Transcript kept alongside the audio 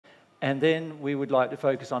And then we would like to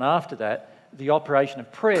focus on, after that, the operation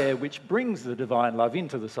of prayer, which brings the divine love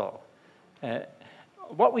into the soul.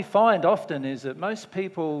 What we find often is that most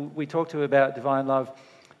people we talk to about divine love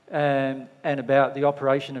and about the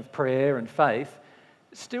operation of prayer and faith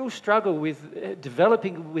still struggle with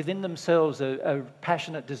developing within themselves a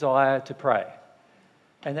passionate desire to pray.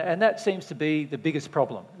 And that seems to be the biggest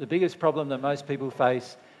problem. The biggest problem that most people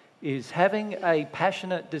face is having a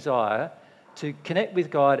passionate desire to connect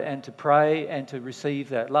with God and to pray and to receive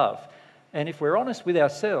that love. And if we're honest with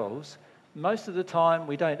ourselves, most of the time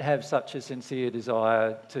we don't have such a sincere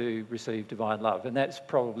desire to receive divine love, and that's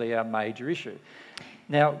probably our major issue.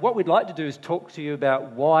 Now, what we'd like to do is talk to you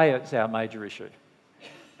about why it's our major issue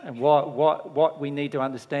and what we need to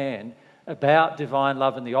understand about divine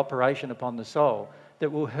love and the operation upon the soul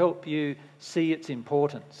that will help you see its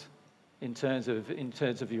importance in terms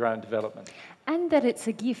of your own development. And that it's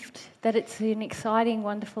a gift, that it's an exciting,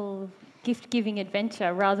 wonderful, gift-giving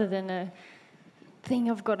adventure rather than a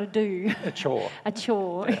thing I've got to do. A chore. A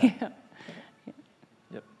chore. Yeah.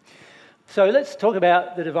 Yep. So let's talk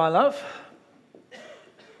about the divine love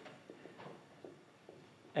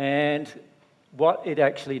and what it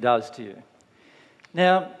actually does to you.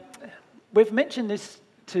 Now, we've mentioned this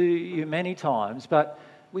to you many times, but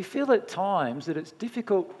we feel at times that it's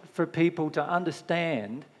difficult for people to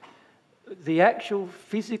understand the actual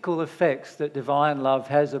physical effects that divine love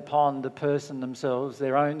has upon the person themselves,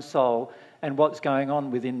 their own soul, and what's going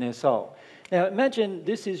on within their soul. Now, imagine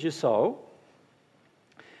this is your soul,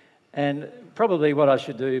 and probably what I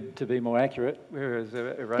should do to be more accurate, where is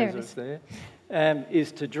the eraser there,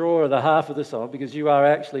 is to draw the half of the soul, because you are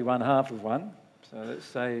actually one half of one. So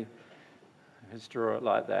let's draw it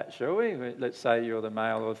like that, shall we? Let's say you're the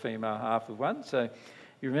male or the female half of one. So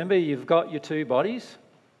you remember you've got your two bodies,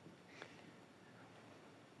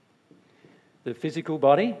 the physical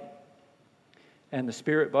body and the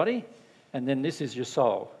spirit body, and then this is your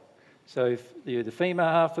soul. So if you're the female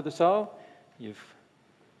half of the soul, you're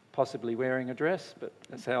possibly wearing a dress, but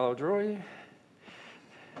that's how I'll draw you.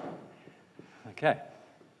 Okay.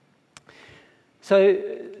 So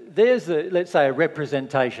there's, let's say, a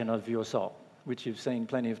representation of your soul, which you've seen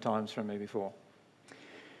plenty of times from me before.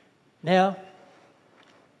 Now,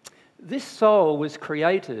 this soul was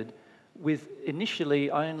created with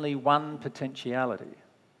initially only one potentiality.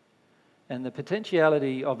 And the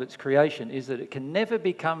potentiality of its creation is that it can never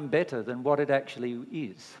become better than what it actually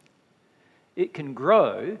is. It can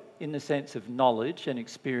grow in the sense of knowledge and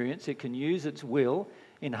experience. It can use its will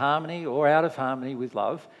in harmony or out of harmony with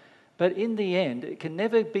love. But in the end, it can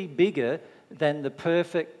never be bigger than the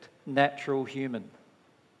perfect natural human.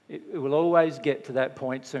 It will always get to that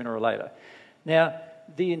point sooner or later. Now,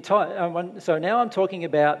 so now I'm talking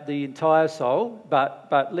about the entire soul, but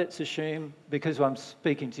let's assume, because I'm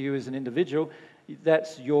speaking to you as an individual,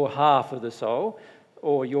 that's your half of the soul,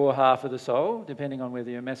 or your half of the soul, depending on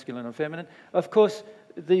whether you're masculine or feminine. Of course,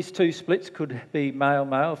 these two splits could be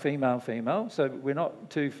male-male, female-female, so we're not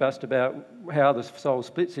too fussed about how the soul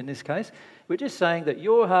splits in this case. We're just saying that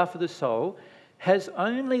your half of the soul has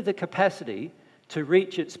only the capacity to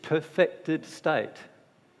reach its perfected state,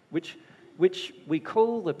 which we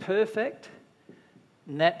call the perfect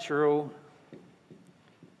natural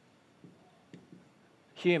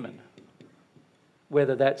human,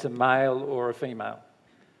 whether that's a male or a female.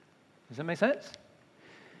 Does that make sense?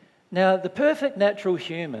 Now, the perfect natural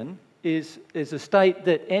human is a state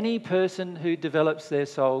that any person who develops their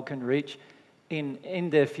soul can reach in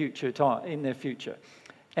their future time,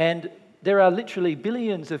 And there are literally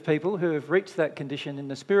billions of people who have reached that condition in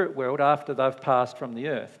the spirit world after they've passed from the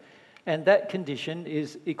earth. And that condition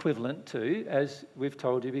is equivalent to, as we've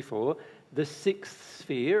told you before, the sixth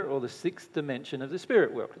sphere or the sixth dimension of the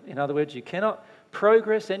spirit world. In other words, you cannot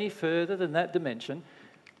progress any further than that dimension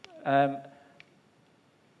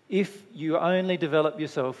if you only develop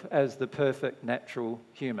yourself as the perfect natural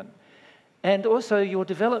human. And also your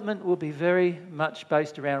development will be very much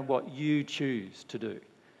based around what you choose to do.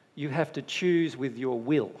 You have to choose with your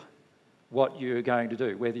will what you're going to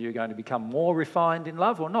do, whether you're going to become more refined in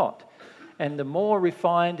love or not. And the more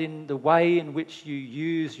refined in the way in which you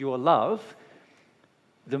use your love,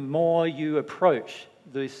 the more you approach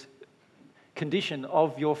this condition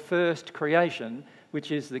of your first creation,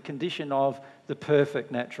 which is the condition of the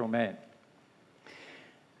perfect natural man.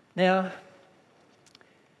 Now,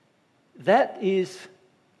 that is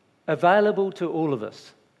available to all of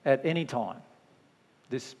us at any time,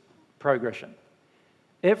 this progression.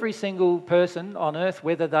 Every single person on earth,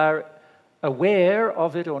 whether they're aware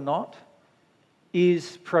of it or not,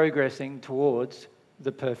 is progressing towards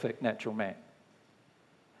the perfect natural man.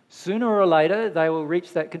 Sooner or later, they will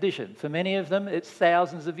reach that condition. For many of them, it's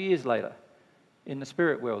thousands of years later in the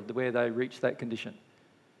spirit world where they reach that condition.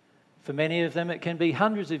 For many of them, it can be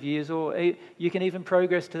hundreds of years, or you can even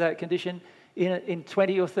progress to that condition in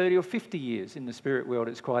 20 or 30 or 50 years in the spirit world.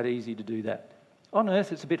 It's quite easy to do that. On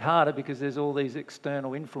earth, it's a bit harder because there's all these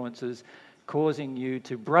external influences causing you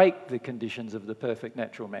to break the conditions of the perfect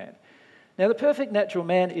natural man. Now, the perfect natural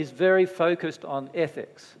man is very focused on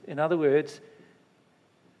ethics. In other words,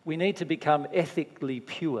 we need to become ethically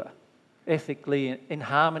pure, ethically in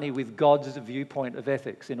harmony with God's viewpoint of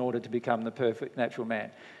ethics in order to become the perfect natural man.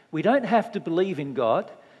 We don't have to believe in God.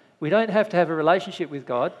 We don't have to have a relationship with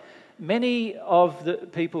God. Many of the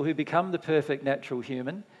people who become the perfect natural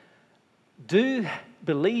human do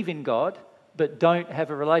believe in God, but don't have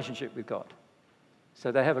a relationship with God.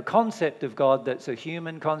 So they have a concept of God that's a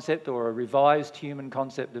human concept or a revised human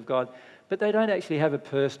concept of God, but they don't actually have a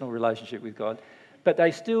personal relationship with God. But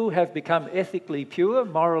they still have become ethically pure,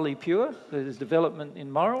 morally pure. There's development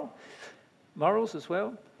in morals as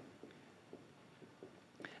well.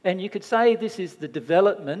 And you could say this is the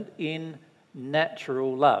development in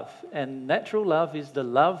natural love. And natural love is the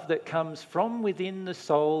love that comes from within the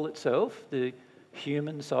soul itself, the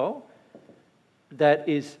human soul, that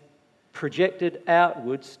is projected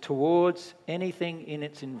outwards towards anything in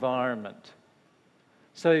its environment.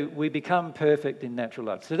 So we become perfect in natural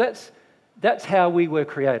love. So that's how we were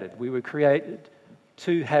created. We were created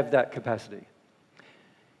to have that capacity.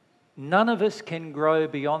 None of us can grow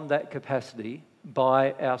beyond that capacity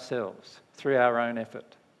by ourselves, through our own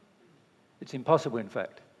effort. It's impossible, in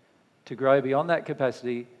fact, to grow beyond that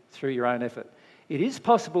capacity through your own effort. It is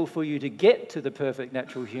possible for you to get to the perfect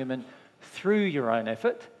natural human through your own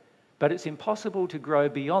effort, but it's impossible to grow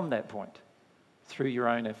beyond that point through your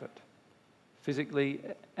own effort. Physically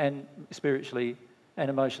and spiritually and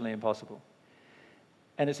emotionally impossible.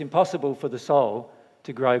 And it's impossible for the soul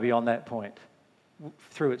to grow beyond that point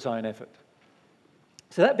through its own effort.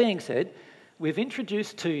 So that being said, we've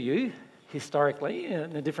introduced to you, historically,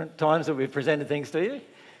 in the different times that we've presented things to you,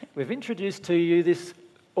 we've introduced to you this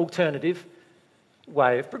alternative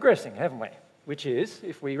way of progressing, haven't we? Which is,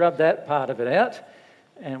 if we rub that part of it out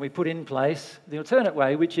and we put in place the alternate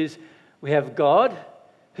way, which is we have God,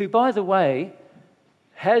 who, by the way,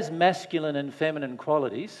 has masculine and feminine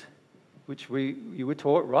qualities, which you were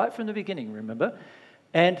taught right from the beginning, remember,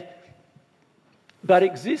 but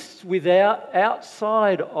exists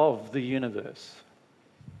outside of the universe.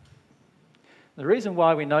 The reason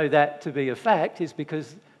why we know that to be a fact is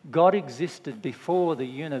because God existed before the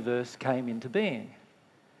universe came into being.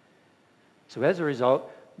 So as a result,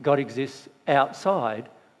 God exists outside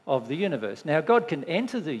of the universe. Now, God can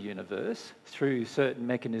enter the universe through certain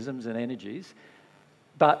mechanisms and energies,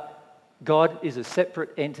 but God is a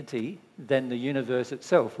separate entity than the universe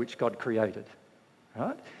itself, which God created.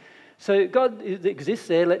 Right? So God exists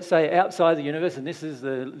there, let's say, outside the universe, and this is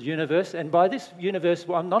the universe. And by this universe,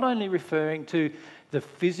 I'm not only referring to the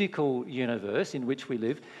physical universe in which we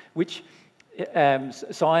live, which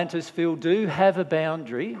scientists feel do have a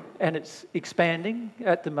boundary, and it's expanding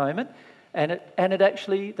at the moment. And it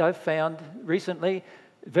actually, they've found recently,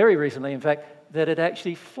 very recently in fact, that it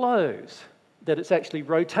actually flows, that it's actually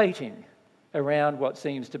rotating around what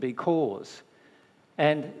seems to be cause.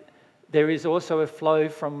 And there is also a flow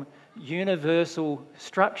from universal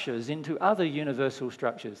structures into other universal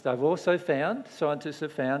structures. They've also found, scientists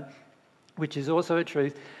have found, which is also a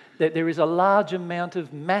truth, that there is a large amount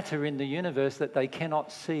of matter in the universe that they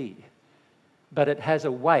cannot see. But it has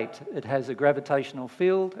a weight, it has a gravitational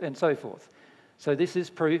field, and so forth. So this is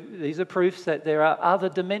proof. These are proofs that there are other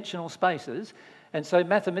dimensional spaces, and so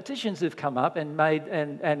mathematicians have come up and made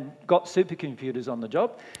and got supercomputers on the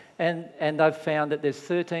job, and they've found that there's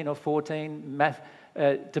 13 or 14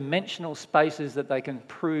 dimensional spaces that they can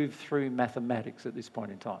prove through mathematics at this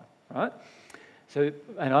point in time, right? So,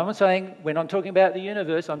 and I'm saying when I'm talking about the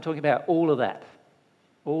universe, I'm talking about all of that.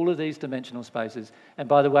 All of these dimensional spaces. And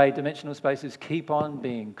by the way, dimensional spaces keep on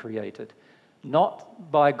being created.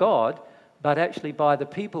 Not by God, but actually by the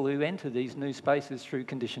people who enter these new spaces through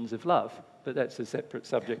conditions of love. But that's a separate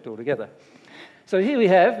subject altogether. So here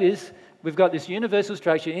we've got this universal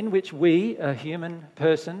structure in which we, a human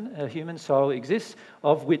person, a human soul exists,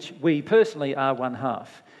 of which we personally are one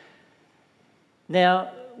half.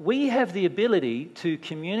 Now, we have the ability to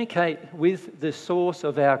communicate with the source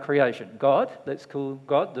of our creation. God, let's call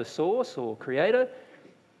God the source or creator.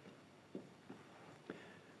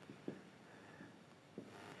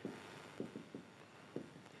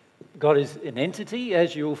 God is an entity,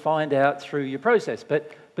 as you'll find out through your process. But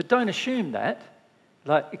don't assume that.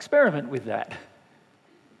 Like, experiment with that.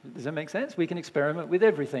 Does that make sense? We can experiment with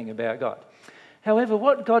everything about God. However,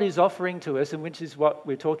 what God is offering to us, and which is what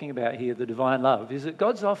we're talking about here, the divine love, is that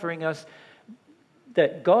God's offering us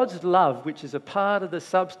that God's love, which is a part of the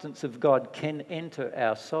substance of God, can enter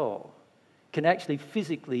our soul, can actually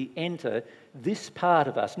physically enter this part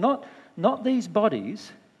of us. Not these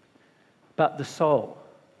bodies, but the soul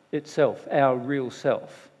itself, our real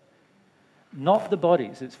self. Not the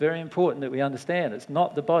bodies. It's very important that we understand it's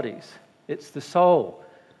not the bodies. It's the soul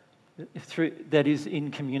that is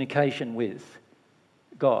in communication with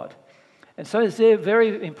God. And so it's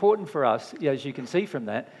very important for us, as you can see from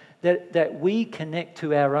that we connect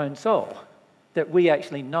to our own soul, that we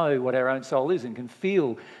actually know what our own soul is and can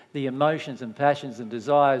feel the emotions and passions and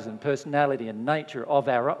desires and personality and nature of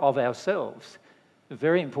ourselves. A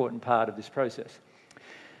very important part of this process.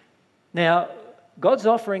 Now, God's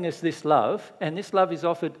offering us this love, and this love is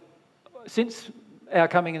offered since our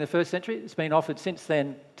coming in the first century. It's been offered since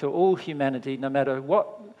then to all humanity, no matter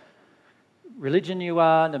what religion you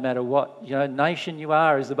are, no matter what nation you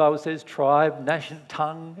are, as the Bible says, tribe, nation,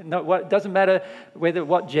 tongue. It doesn't matter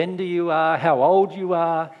what gender you are, how old you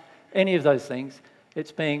are, any of those things.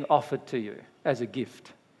 It's being offered to you as a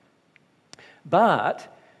gift.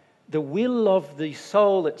 But the will of the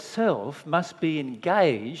soul itself must be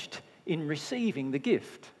engaged in receiving the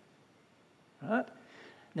gift. Right?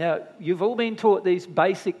 Now, you've all been taught these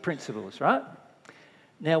basic principles, right?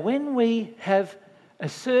 Now, when we have a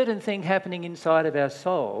certain thing happening inside of our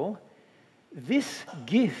soul, this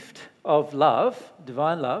gift of love,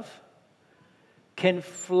 divine love, can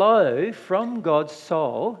flow from God's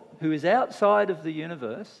soul, who is outside of the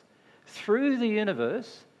universe, through the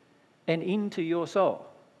universe and into your soul.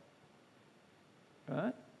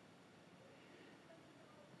 Right?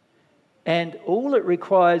 And all it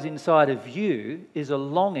requires inside of you is a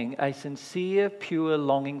longing, a sincere, pure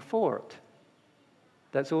longing for it.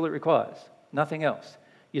 That's all it requires. Nothing else.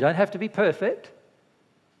 You don't have to be perfect.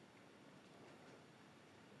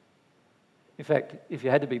 In fact, if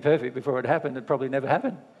you had to be perfect before it happened, it'd probably never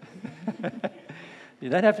happen. You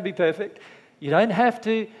don't have to be perfect. You don't have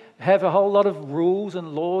to have a whole lot of rules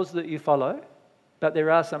and laws that you follow, but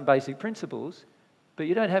there are some basic principles. But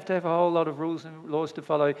you don't have to have a whole lot of rules and laws to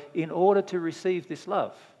follow in order to receive this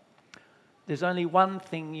love. There's only one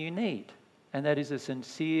thing you need, and that is a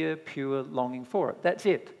sincere, pure longing for it. That's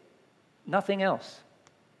it. Nothing else.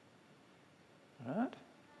 Right?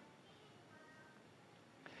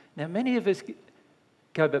 Now, many of us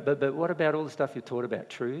go, but what about all the stuff you're taught about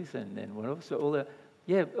truth and what else?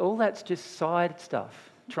 All that's just side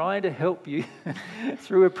stuff, trying to help you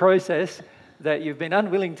through a process that you've been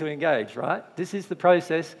unwilling to engage, right? This is the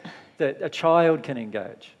process that a child can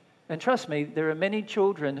engage. And trust me, there are many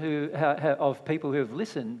children of people who have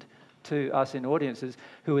listened to us in audiences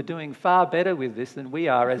who are doing far better with this than we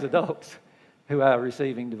are as adults who are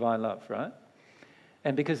receiving divine love, right?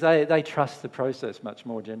 And because they trust the process much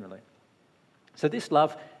more generally. So this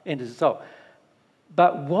love enters the soul.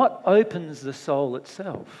 But what opens the soul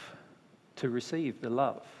itself to receive the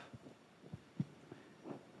love?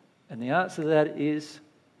 And the answer to that is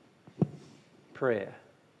prayer.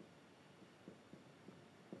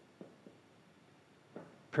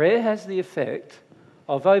 Prayer has the effect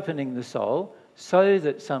of opening the soul so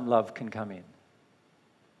that some love can come in.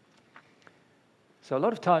 So a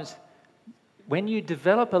lot of times, when you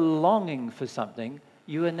develop a longing for something,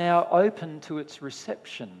 you are now open to its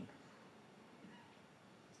reception.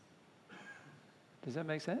 Does that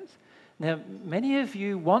make sense? Now, many of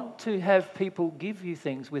you want to have people give you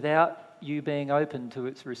things without you being open to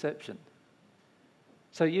its reception.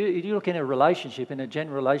 So you look in a relationship, in a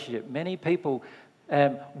general relationship, many people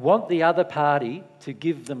want the other party to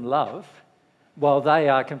give them love while they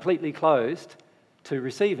are completely closed to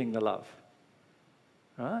receiving the love.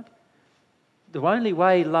 Right? The only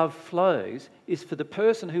way love flows is for the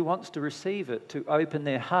person who wants to receive it to open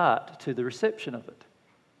their heart to the reception of it.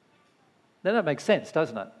 Now that makes sense,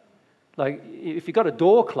 doesn't it? Like, if you've got a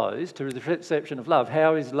door closed to the reception of love,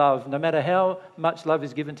 how is love, no matter how much love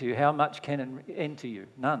is given to you, how much can enter you?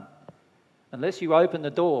 None. Unless you open the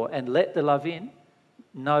door and let the love in,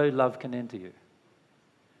 no love can enter you.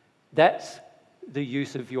 That's the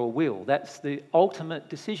use of your will. That's the ultimate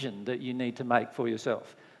decision that you need to make for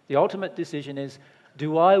yourself. The ultimate decision is,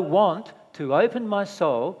 do I want to open my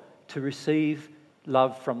soul to receive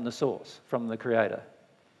love from the source, from the Creator?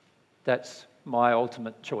 That's my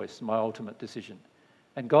ultimate choice, my ultimate decision.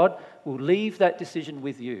 And God will leave that decision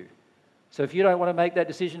with you. So if you don't want to make that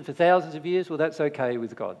decision for thousands of years, well, that's okay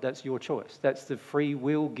with God. That's your choice. That's the free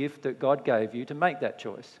will gift that God gave you to make that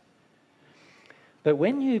choice. But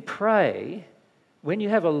when you pray, when you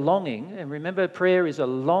have a longing, and remember prayer is a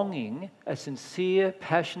longing, a sincere,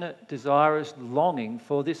 passionate, desirous longing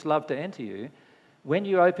for this love to enter you, when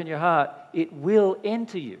you open your heart, it will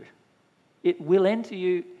enter you. It will enter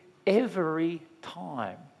you every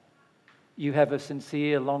time you have a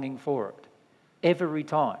sincere longing for it. Every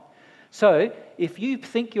time. So if you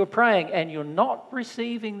think you're praying and you're not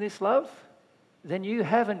receiving this love, then you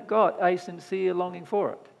haven't got a sincere longing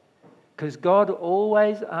for it. Because God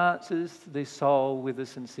always answers the soul with a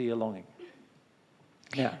sincere longing.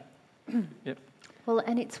 Now, yep. Well,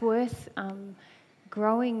 and it's worth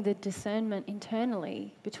growing the discernment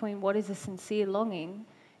internally between what is a sincere longing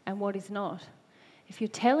and what is not. If you're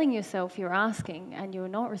telling yourself you're asking and you're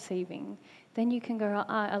not receiving, then you can go,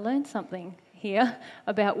 I learned something here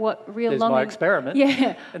about what real there's longing... my experiment.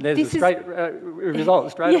 Yeah. And there's a straight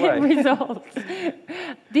result straight away. Results.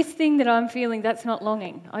 This thing that I'm feeling, that's not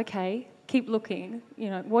longing. Okay, keep looking.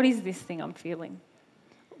 What is this thing I'm feeling?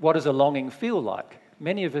 What does a longing feel like?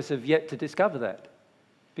 Many of us have yet to discover that.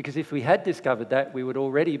 Because if we had discovered that, we would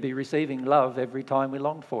already be receiving love every time we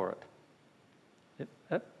longed for it. Yep.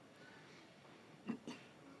 Yep.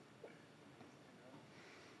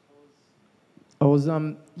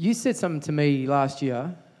 You said something to me last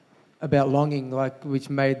year about longing, which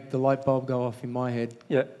made the light bulb go off in my head.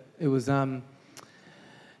 Yeah. It was along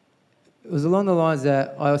the lines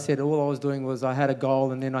that I said all I was doing was I had a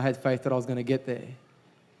goal and then I had faith that I was going to get there.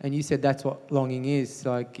 And you said that's what longing is,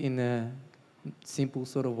 in a simple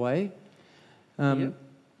sort of way. I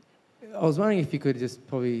was wondering if you could just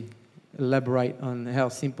probably elaborate on how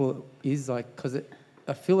simple it is, because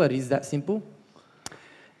I feel it is that simple.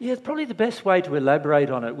 Yeah, probably the best way to elaborate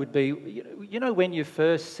on it would be, when you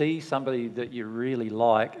first see somebody that you really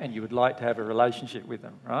like and you would like to have a relationship with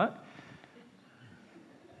them, right?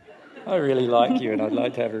 I really like you and I'd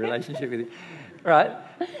like to have a relationship with you, right?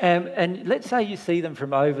 And let's say you see them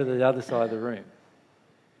from over the other side of the room,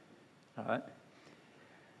 all right?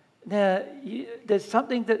 Now, there's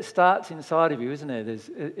something that starts inside of you, isn't there?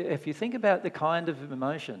 If you think about the kind of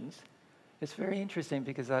emotions, it's very interesting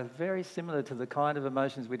because they're very similar to the kind of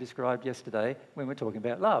emotions we described yesterday when we're talking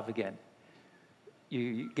about love again.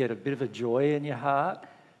 You get a bit of a joy in your heart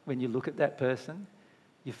when you look at that person.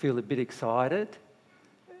 You feel a bit excited.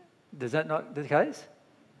 Is that not the case?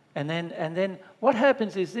 And then what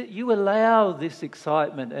happens is that you allow this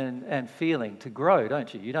excitement and feeling to grow,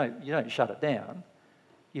 don't you? You don't shut it down.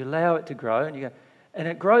 You allow it to grow, and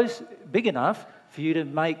it grows big enough for you to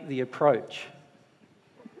make the approach.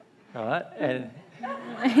 Right, and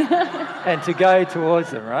to go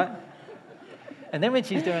towards them, right? And then when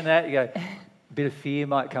she's doing that, you go, a bit of fear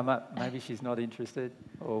might come up. Maybe she's not interested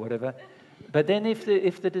or whatever. But then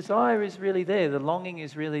if the desire is really there, the longing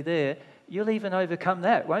is really there, you'll even overcome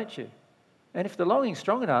that, won't you? And if the longing's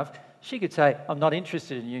strong enough, she could say, I'm not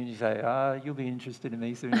interested in you. And you say, you'll be interested in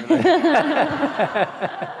me sooner or later.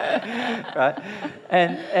 Right?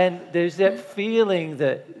 And there's that feeling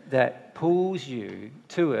that pulls you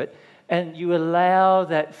to it, and you allow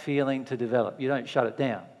that feeling to develop. You don't shut it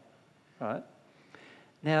down, right?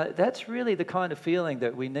 Now, that's really the kind of feeling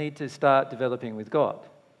that we need to start developing with God.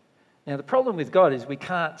 Now, the problem with God is we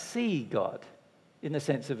can't see God in the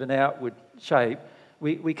sense of an outward shape.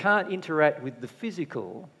 We can't interact with the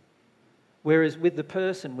physical, whereas with the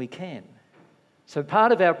person we can. So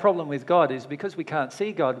part of our problem with God is because we can't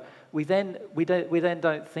see God, we then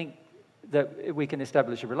don't think that we can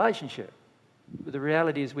establish a relationship. But the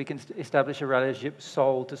reality is we can establish a relationship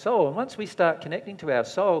soul to soul. And once we start connecting to our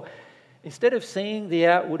soul, instead of seeing the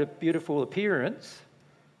outward beautiful appearance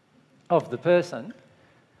of the person,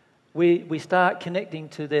 we start connecting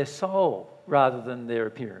to their soul rather than their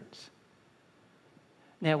appearance.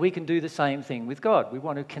 Now, we can do the same thing with God. We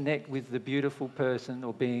want to connect with the beautiful person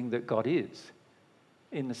or being that God is.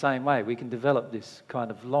 In the same way, we can develop this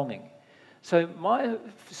kind of longing. So my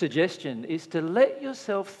suggestion is to let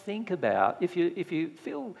yourself think about, if you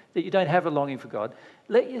feel that you don't have a longing for God,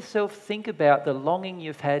 let yourself think about the longing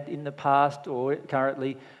you've had in the past or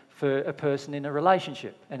currently for a person in a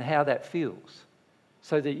relationship and how that feels,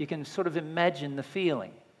 so that you can sort of imagine the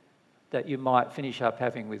feeling that you might finish up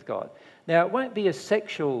having with God. Now, it won't be a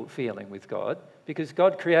sexual feeling with God because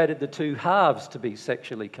God created the two halves to be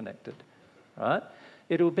sexually connected, right?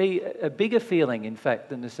 It'll be a bigger feeling, in fact,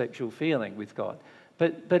 than the sexual feeling with God.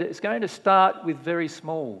 But it's going to start with very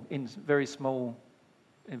small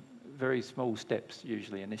steps,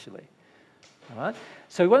 usually, initially. All right?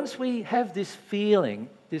 So once we have this feeling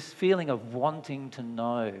of wanting to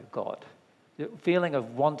know God, the feeling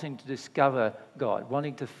of wanting to discover God,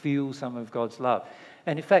 wanting to feel some of God's love.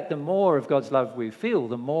 And in fact, the more of God's love we feel,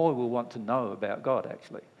 the more we'll want to know about God,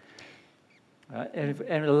 actually. right?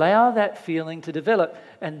 And allow that feeling to develop.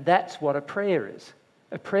 And that's what a prayer is.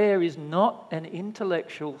 A prayer is not an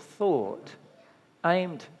intellectual thought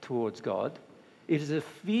aimed towards God. It is a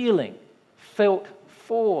feeling felt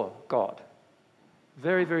for God.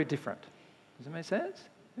 Very, very different. Does that make sense?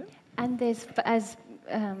 Yeah. And there's, as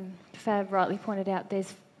Fab rightly pointed out,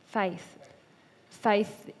 there's faith.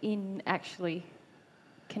 Faith in actually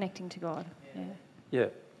connecting to God. Yeah.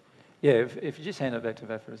 Yeah, if you just hand it back to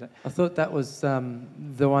Fab for a second. I thought that was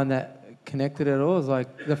the one that connected it all. It was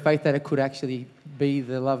like the faith that it could actually be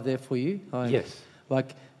the love there for you. Like, yes.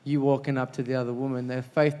 Like you walking up to the other woman, the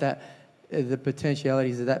faith that the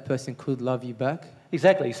potentialities of that person could love you back.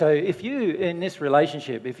 Exactly. So if you, in this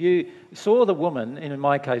relationship, if you saw the woman, and in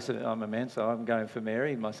my case, I'm a man, so I'm going for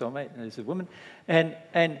Mary, my soulmate, and it's a woman, and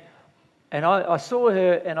I saw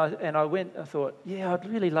her, and I thought, yeah, I'd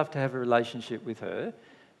really love to have a relationship with her,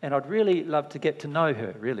 and I'd really love to get to know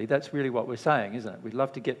her, really. That's really what we're saying, isn't it? We'd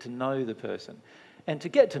love to get to know the person. And to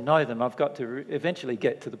get to know them, I've got to eventually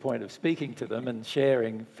get to the point of speaking to them and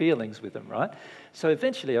sharing feelings with them, right? So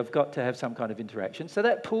eventually I've got to have some kind of interaction. So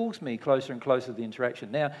that pulls me closer and closer to the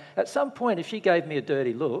interaction. Now, at some point, if she gave me a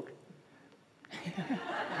dirty look...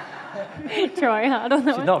 Try hard on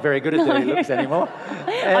that. She's not very good at dirty looks anymore.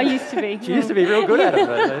 And I used to be. She used to be real good at it.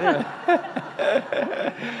 Yeah.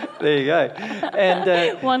 There you go.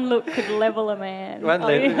 And one look could level a man. One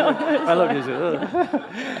look is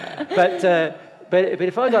but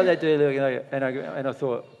if I got that dirty look and I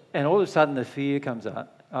thought, and all of a sudden the fear comes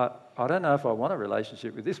up, I don't know if I want a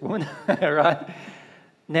relationship with this woman, right?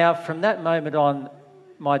 Now, from that moment on,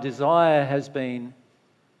 my desire has been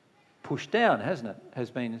pushed down, hasn't it? Has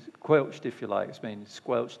been squelched, if you like. It's been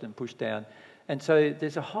squelched and pushed down. And so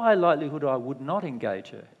there's a high likelihood I would not engage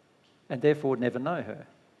her and therefore never know her.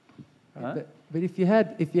 Right? But if you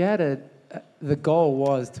had the goal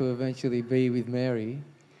was to eventually be with Mary,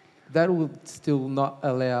 that would still not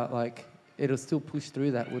allow, like, it'll still push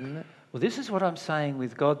through that, wouldn't it? Well, this is what I'm saying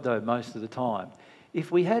with God, though, most of the time.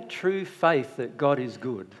 If we had true faith that God is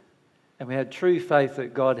good, and we had true faith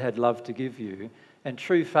that God had love to give you, and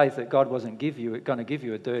true faith that God wasn't going to give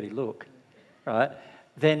you a dirty look, right,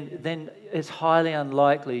 then it's highly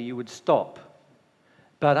unlikely you would stop.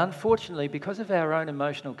 But unfortunately, because of our own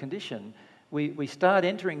emotional condition, we start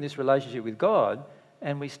entering this relationship with God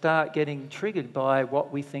and we start getting triggered by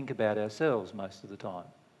what we think about ourselves most of the time.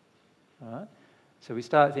 Right? So we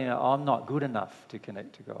start thinking, I'm not good enough to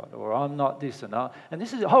connect to God, or I'm not this and that. And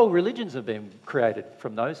this is, whole religions have been created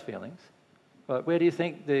from those feelings. But where do you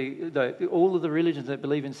think all of the religions that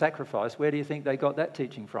believe in sacrifice, where do you think they got that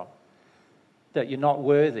teaching from? That you're not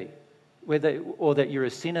worthy, or that you're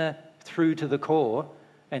a sinner through to the core,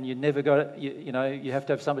 and you never got it, you have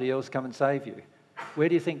to have somebody else come and save you. Where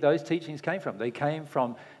do you think those teachings came from? They came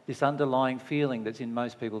from this underlying feeling that's in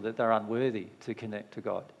most people that they're unworthy to connect to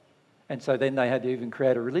God. And so then they had to even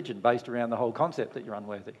create a religion based around the whole concept that you're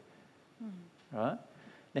unworthy. Right?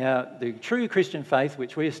 Now, the true Christian faith,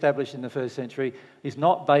 which we established in the first century, is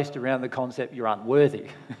not based around the concept you're unworthy.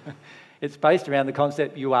 It's based around the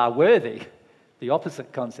concept you are worthy, the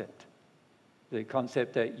opposite concept, the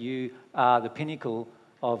concept that you are the pinnacle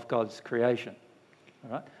of God's creation.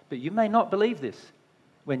 All right? But you may not believe this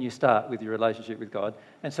when you start with your relationship with God.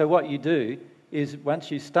 And so what you do is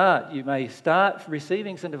once you start, you may start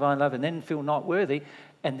receiving some divine love and then feel not worthy.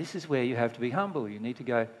 And this is where you have to be humble. You need to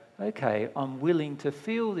go, okay, I'm willing to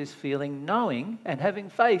feel this feeling, knowing and having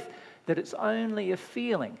faith that it's only a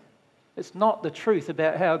feeling. It's not the truth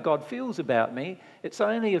about how God feels about me. It's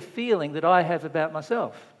only a feeling that I have about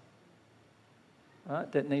myself.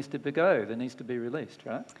 Right? That needs to go, that needs to be released,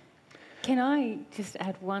 right? Can I just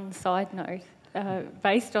add one side note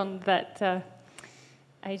based on that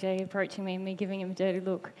AJ approaching me and me giving him a dirty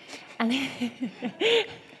look, and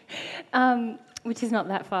which is not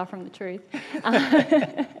that far from the truth.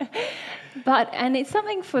 And it's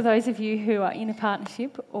something for those of you who are in a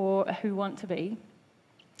partnership or who want to be.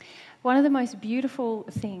 One of the most beautiful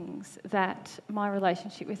things that my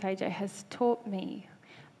relationship with AJ has taught me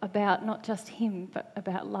about not just him, but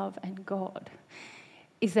about love and God,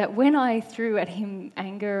 is that when I threw at him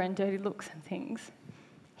anger and dirty looks and things,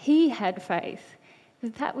 he had faith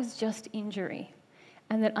that that was just injury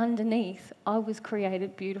and that underneath I was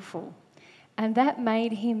created beautiful. And that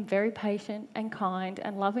made him very patient and kind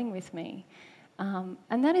and loving with me. And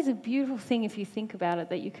that is a beautiful thing if you think about it,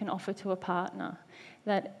 that you can offer to a partner.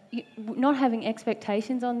 That not having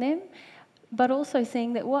expectations on them, but also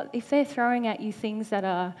seeing that if they're throwing at you things that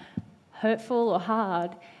are hurtful or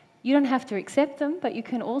hard, you don't have to accept them, but you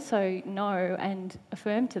can also know and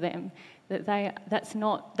affirm to them that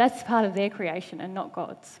that's part of their creation and not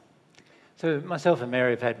God's. So myself and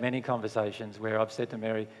Mary have had many conversations where I've said to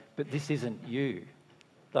Mary, but this isn't you.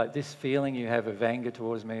 Like this feeling you have of anger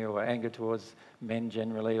towards me or anger towards men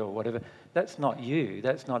generally or whatever, that's not you.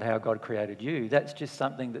 That's not how God created you. That's just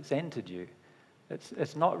something that's entered you.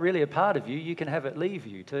 It's not really a part of you. You can have it leave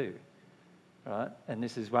you too, right? And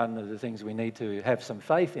this is one of the things we need to have some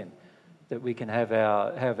faith in, that we can have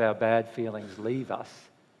our bad feelings leave us.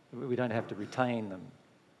 We don't have to retain them.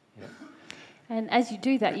 Yeah. And as you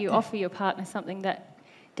do that, you offer your partner something that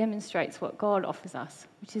demonstrates what God offers us,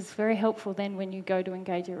 which is very helpful then when you go to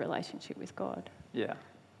engage your relationship with God. Yeah.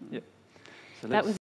 Yep. So that was